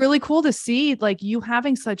 And Yeah. it's really cool to see like you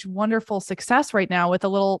having such wonderful success right now with a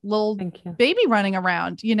little Thank you. baby running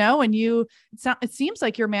around, and it seems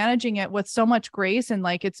like you're managing it with so much grace and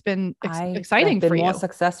like it's been I have exciting for been more you.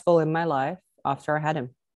 successful in my life after I had him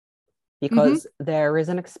Hmm. because there is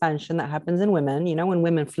an expansion that happens in women. When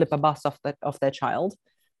women flip a bus off their child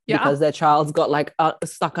Yeah. because their child's got like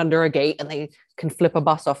stuck under a gate and they can flip a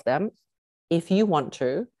bus off them. If you want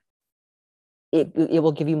to, it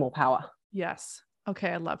will give you more power. Yes.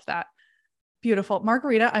 Okay, I love that. Beautiful.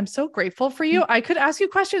 Margarita, I'm so grateful for you. I could ask you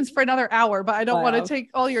questions for another hour, but I don't I want to have.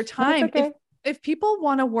 take all your No, it's time. If okay. if people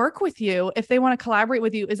want to work with you, if they want to collaborate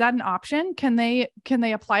with you, is that an option? Can they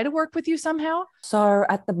apply to work with you somehow? So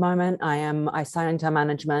at the moment, I signed into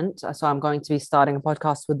management. So I'm going to be starting a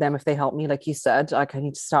podcast with them if they help me. Like you said, like I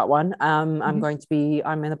need to start one. Mhm.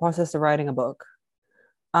 I'm in the process of writing a book.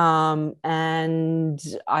 And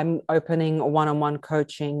I'm opening one-on-one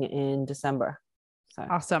coaching in December. So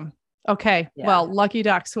Awesome. Okay. yeah. Well, lucky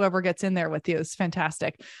ducks, whoever gets in there with you is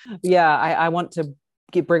fantastic. Yeah, I want to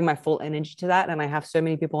bring my full energy to that. And I have so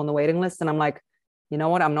many people on the waiting list. And I'm like, you know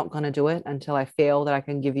what? I'm not going to do it until I feel that I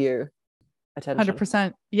can give you attention.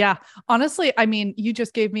 100%. Yeah. Honestly, I mean, you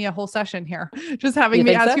just gave me a whole session here, just having You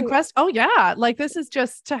me think ask you so? questions. Oh yeah. Like this is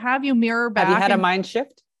just to have you mirror Have you back had a and mind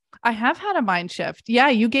shift? I have had a mind shift. Yeah,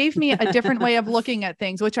 you gave me a different way of looking at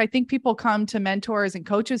things, which I think people come to mentors and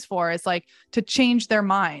coaches for is like to change their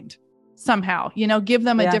mind somehow, give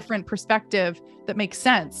them a Yeah. different perspective that makes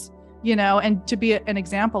sense, and to be an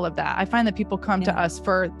example of that. I find that people come to Yeah. us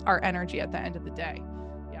for our energy at the end of the day.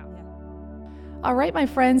 Yeah. All right, my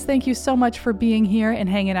friends, thank you so much for being here and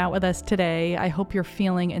hanging out with us today. I hope you're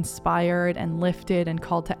feeling inspired and lifted and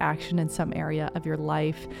called to action in some area of your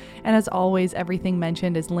life. And as always, everything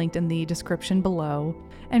mentioned is linked in the description below.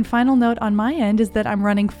 And final note on my end is that I'm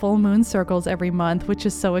running full moon circles every month, which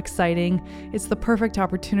is so exciting. It's the perfect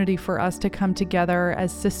opportunity for us to come together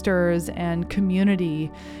as sisters and community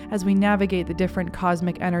as we navigate the different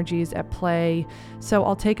cosmic energies at play. So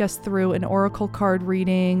I'll take us through an oracle card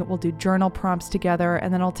reading, we'll do journal prompts together,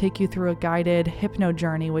 and then I'll take you through a guided hypno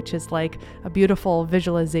journey, which is like a beautiful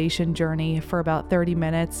visualization journey for about 30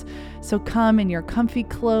 minutes. So come in your comfy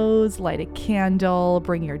clothes, light a candle,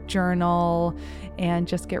 bring your journal, and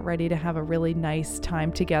just get ready to have a really nice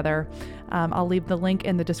time together. I'll leave the link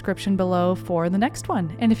in the description below for the next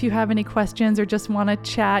one. And if you have any questions or just want to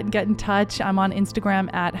chat and get in touch, I'm on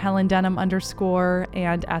Instagram at HelenDenham_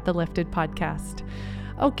 and at The Lifted Podcast.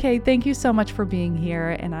 Okay, thank you so much for being here,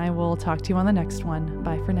 and I will talk to you on the next one.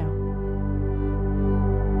 Bye for now.